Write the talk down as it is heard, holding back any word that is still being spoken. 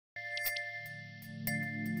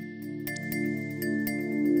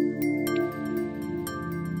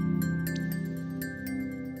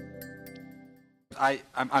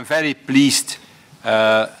I'm very pleased,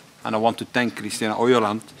 and I want to thank Christina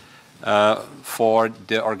Ojoland for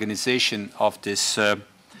the organization of this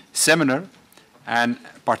seminar, and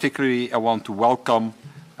particularly I want to welcome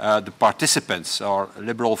the participants, our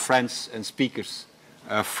liberal friends and speakers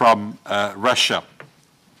from Russia.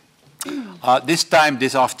 This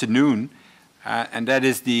afternoon, and that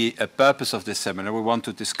is the purpose of this seminar, we want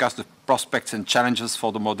to discuss the prospects and challenges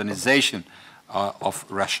for the modernization of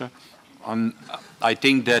Russia. I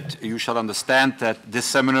think that you shall understand that this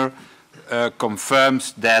seminar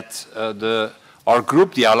confirms that our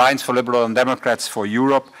group, the Alliance for Liberals and Democrats for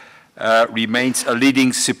Europe, remains a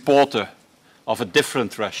leading supporter of a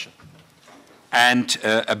different Russia and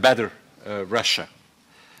a better Russia.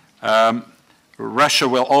 Russia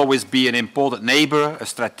will always be an important neighbor, a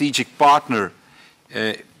strategic partner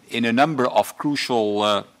in a number of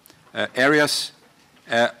crucial areas,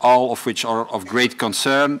 all of which are of great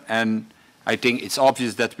concern, and I think it's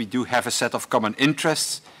obvious that we do have a set of common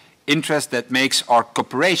interests that makes our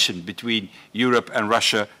cooperation between Europe and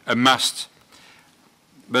Russia a must.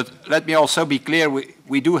 But let me also be clear,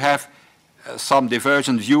 we do have some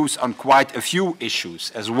divergent views on quite a few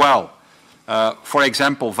issues as well. For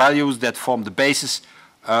example, values that form the basis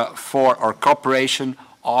for our cooperation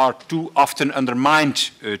are too often undermined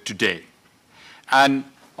today. And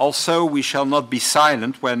also, we shall not be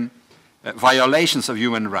silent when violations of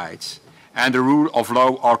human rights and the rule of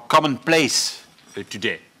law are commonplace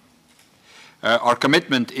today. Our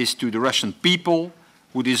commitment is to the Russian people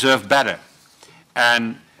who deserve better.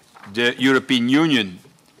 And the European Union,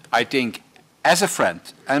 I think, as a friend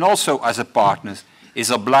and also as a partner, is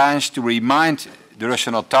obliged to remind the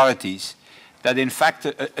Russian authorities that, in fact,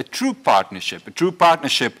 a true partnership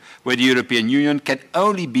with the European Union can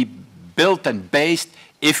only be built and based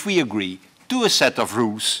if we agree to a set of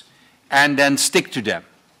rules and then stick to them,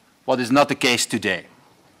 what is not the case today.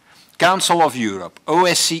 Council of Europe,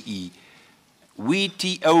 OSCE,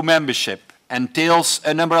 WTO membership entails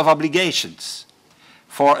a number of obligations.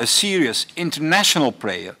 For a serious international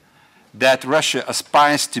player that Russia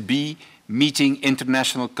aspires to be, meeting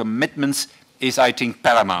international commitments is, I think,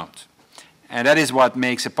 paramount. And that is what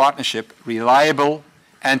makes a partnership reliable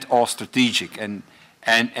and or strategic. And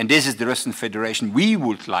this is the Russian Federation we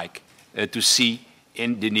would like to see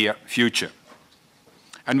in the near future.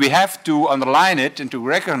 And we have to underline it and to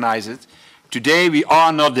recognize it. Today we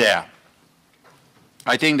are not there.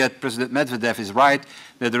 I think that President Medvedev is right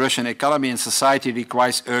that the Russian economy and society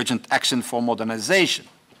requires urgent action for modernization.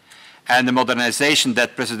 And the modernization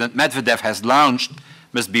that President Medvedev has launched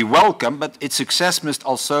must be welcome, but its success must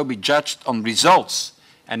also be judged on results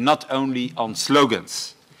and not only on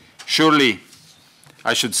slogans. Surely,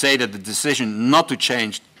 I should say that the decision not to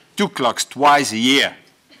change 2 clocks twice a year,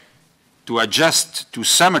 to adjust to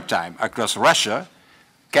summertime across Russia,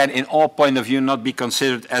 can in all point of view not be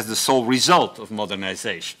considered as the sole result of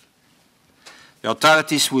modernization. The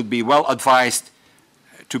authorities would be well advised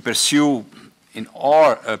to pursue, in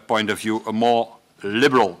our point of view, a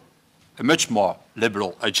much more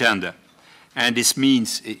liberal agenda. And this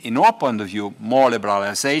means, in our point of view, more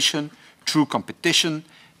liberalization, true competition,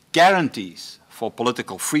 guarantees for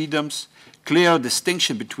political freedoms, clear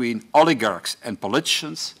distinction between oligarchs and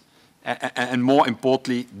politicians, and more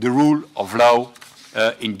importantly, the rule of law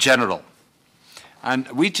in general. And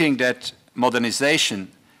we think that modernization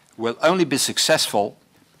will only be successful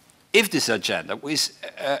if this agenda, with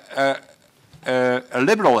a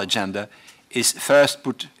liberal agenda, is first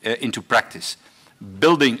put into practice.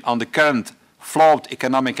 Building on the current flawed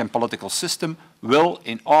economic and political system will,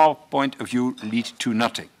 in our point of view, lead to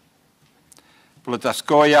nothing.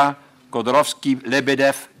 Politkovskaya, Khodorkovsky,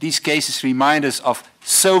 Lebedev, these cases remind us of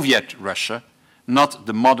Soviet Russia, not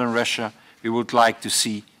the modern Russia we would like to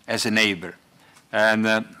see as a neighbor. And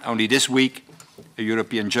only this week, a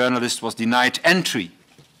European journalist was denied entry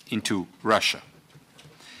into Russia.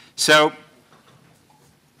 So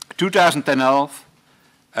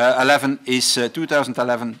 2011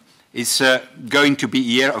 is going to be a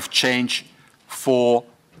year of change for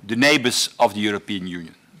the neighbors of the European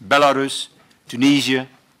Union, Belarus, Tunisia,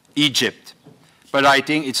 Egypt. But I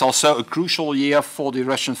think it's also a crucial year for the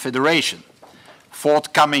Russian Federation.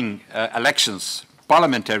 Forthcoming elections,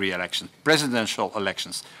 parliamentary elections, presidential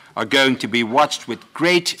elections, are going to be watched with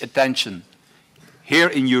great attention here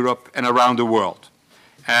in Europe and around the world.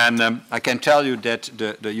 And I can tell you that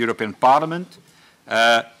the European Parliament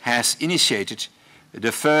has initiated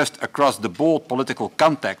the first across-the-board political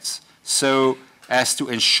contacts so as to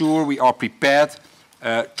ensure we are prepared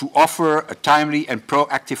to offer a timely and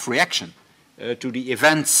proactive reaction to the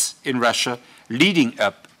events in Russia leading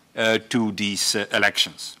up to these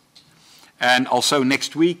elections. And also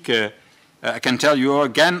next week, I can tell you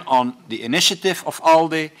again on the initiative of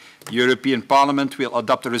ALDE, the European Parliament will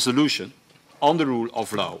adopt a resolution on the rule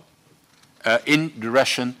of law in the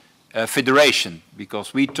Russian Federation,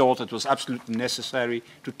 because we thought it was absolutely necessary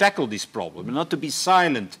to tackle this problem and not to be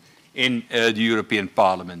silent in the European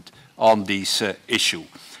Parliament on this issue.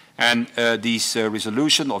 And this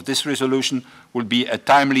resolution will be a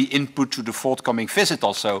timely input to the forthcoming visit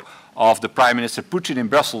also of the Prime Minister Putin in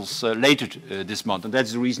Brussels later this month. And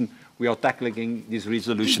that's the reason we are tackling this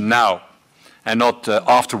resolution now and not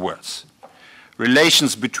afterwards.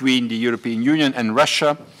 Relations between the European Union and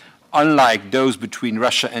Russia, unlike those between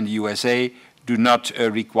Russia and the USA, do not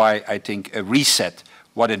require, I think, a reset.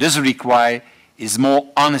 What it does require is more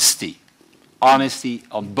honesty, honesty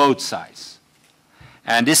on both sides.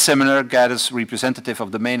 And this seminar gathers representatives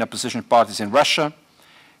of the main opposition parties in Russia.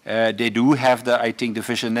 They do have, I think, the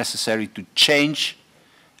vision necessary to change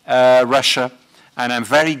Russia. And I'm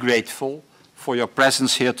very grateful for your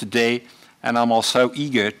presence here today. And I'm also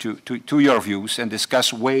eager to your views and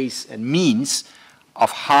discuss ways and means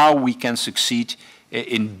of how we can succeed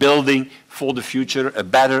in building for the future a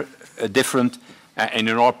better, a different, and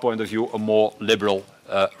in our point of view, a more liberal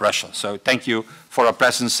Russia. So thank you for your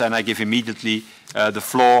presence, and I give immediately the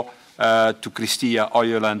floor to Christia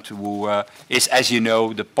Oyerland, who is, as you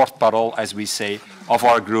know, the porte-parole, as we say, of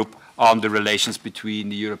our group on the relations between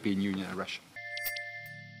the European Union and Russia.